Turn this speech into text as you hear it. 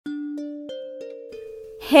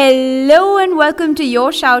Hello and welcome to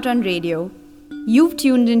Your Shout on Radio. You've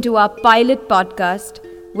tuned into our pilot podcast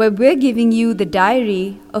where we're giving you the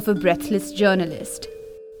diary of a breathless journalist.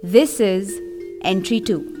 This is Entry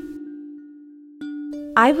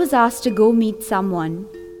 2. I was asked to go meet someone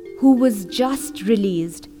who was just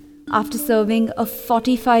released after serving a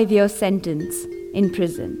 45-year sentence in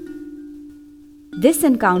prison. This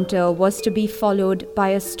encounter was to be followed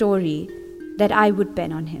by a story that I would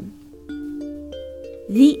pen on him.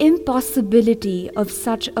 The impossibility of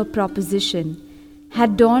such a proposition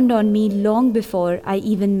had dawned on me long before I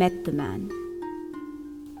even met the man.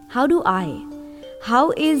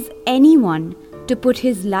 How is anyone to put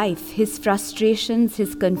his life, his frustrations,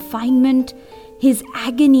 his confinement, his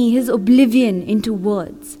agony, his oblivion into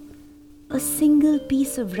words? A single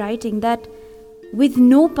piece of writing that, with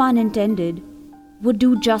no pun intended, would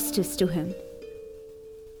do justice to him.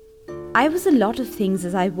 I was a lot of things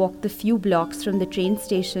as I walked the few blocks from the train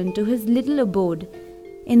station to his little abode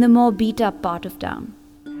in the more beat-up part of town.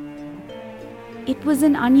 It was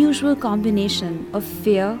an unusual combination of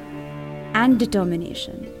fear and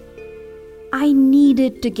determination. I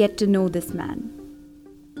needed to get to know this man,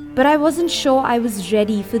 but I wasn't sure I was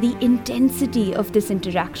ready for the intensity of this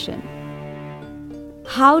interaction.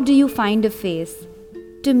 How do you find a face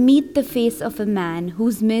to meet the face of a man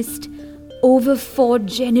who's missed over 4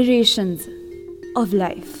 generations of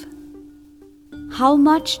life? How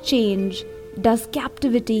much change does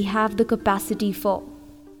captivity have the capacity for?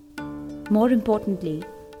 More importantly,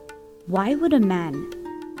 why would a man,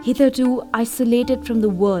 hitherto isolated from the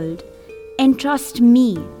world, entrust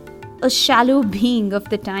me, a shallow being of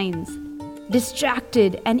the times,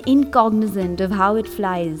 distracted and incognizant of how it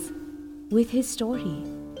flies, with his story,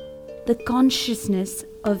 the consciousness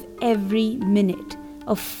of every minute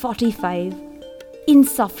of 45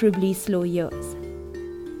 insufferably slow years?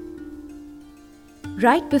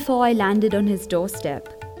 Right before I landed on his doorstep,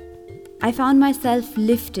 I found myself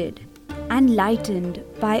lifted and lightened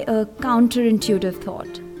by a counterintuitive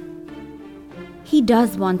thought. He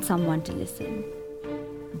does want someone to listen.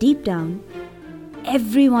 Deep down,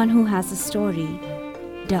 everyone who has a story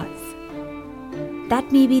does.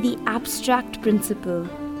 That may be the abstract principle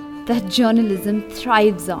that journalism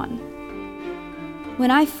thrives on. When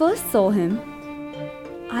I first saw him,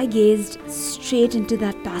 I gazed straight into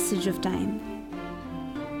that passage of time,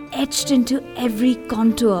 etched into every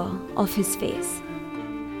contour of his face.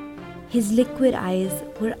 His liquid eyes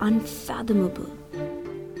were unfathomable,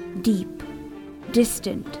 deep,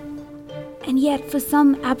 distant, and yet for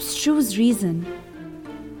some abstruse reason,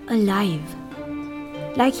 alive,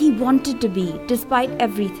 like he wanted to be despite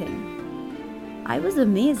everything. I was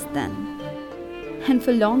amazed then, and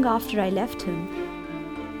for long after I left him,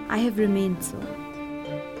 I have remained so.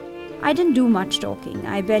 I didn't do much talking.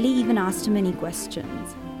 I barely even asked him any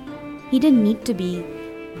questions. He didn't need to be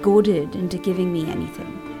goaded into giving me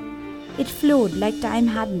anything. It flowed like time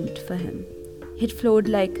hadn't for him. It flowed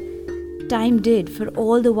like time did for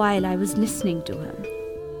all the while I was listening to him.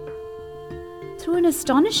 Through an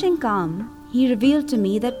astonishing calm, he revealed to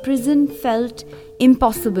me that prison felt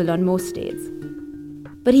impossible on most days.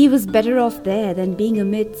 But he was better off there than being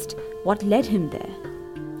amidst what led him there.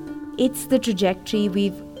 It's the trajectory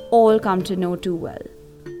we've all come to know too well.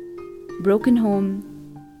 Broken home,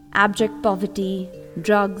 abject poverty,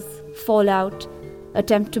 drugs, fallout,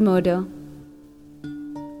 attempt to murder.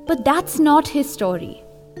 But that's not his story.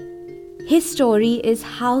 His story is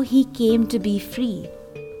how he came to be free,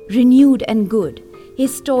 renewed and good.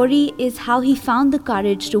 His story is how he found the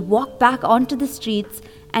courage to walk back onto the streets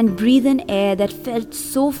and breathe an air that felt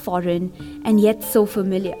so foreign and yet so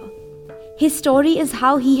familiar. His story is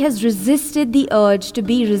how he has resisted the urge to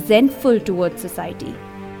be resentful towards society.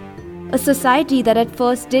 A society that at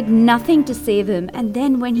first did nothing to save him, and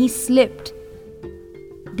then when he slipped,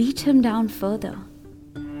 beat him down further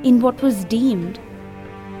in what was deemed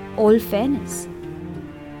all fairness.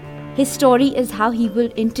 His story is how he will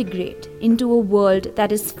integrate into a world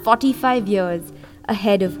that is 45 years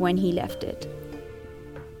ahead of when he left it.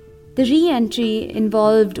 The re-entry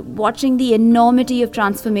involved watching the enormity of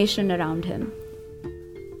transformation around him.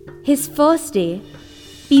 His first day,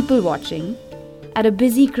 people watching, at a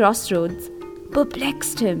busy crossroads,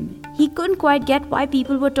 perplexed him. He couldn't quite get why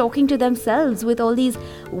people were talking to themselves with all these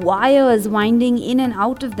wires winding in and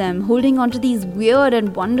out of them, holding onto these weird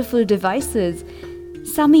and wonderful devices,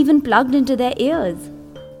 some even plugged into their ears.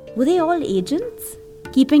 Were they all agents,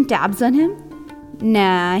 keeping tabs on him?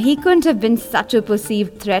 Nah, he couldn't have been such a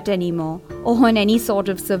perceived threat anymore, or on any sort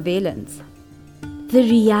of surveillance. The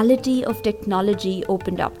reality of technology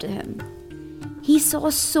opened up to him. He saw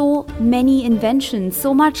so many inventions,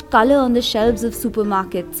 so much color on the shelves of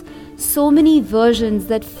supermarkets, so many versions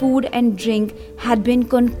that food and drink had been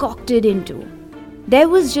concocted into. There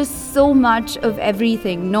was just so much of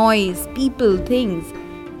everything, noise, people, things,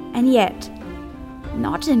 and yet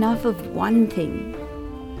not enough of one thing: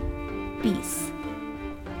 peace.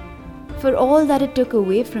 For all that it took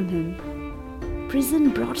away from him, prison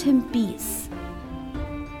brought him peace.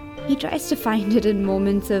 He tries to find it in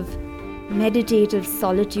moments of meditative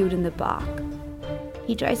solitude in the park.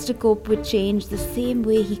 He tries to cope with change the same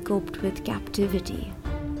way he coped with captivity.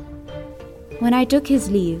 When I took his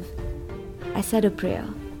leave, I said a prayer.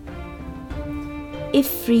 If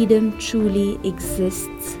freedom truly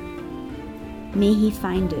exists, may he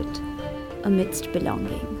find it amidst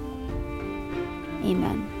belonging.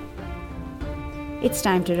 Amen. It's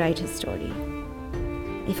time to write his story.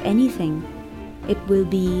 If anything, it will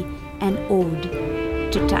be an ode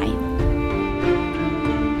to time.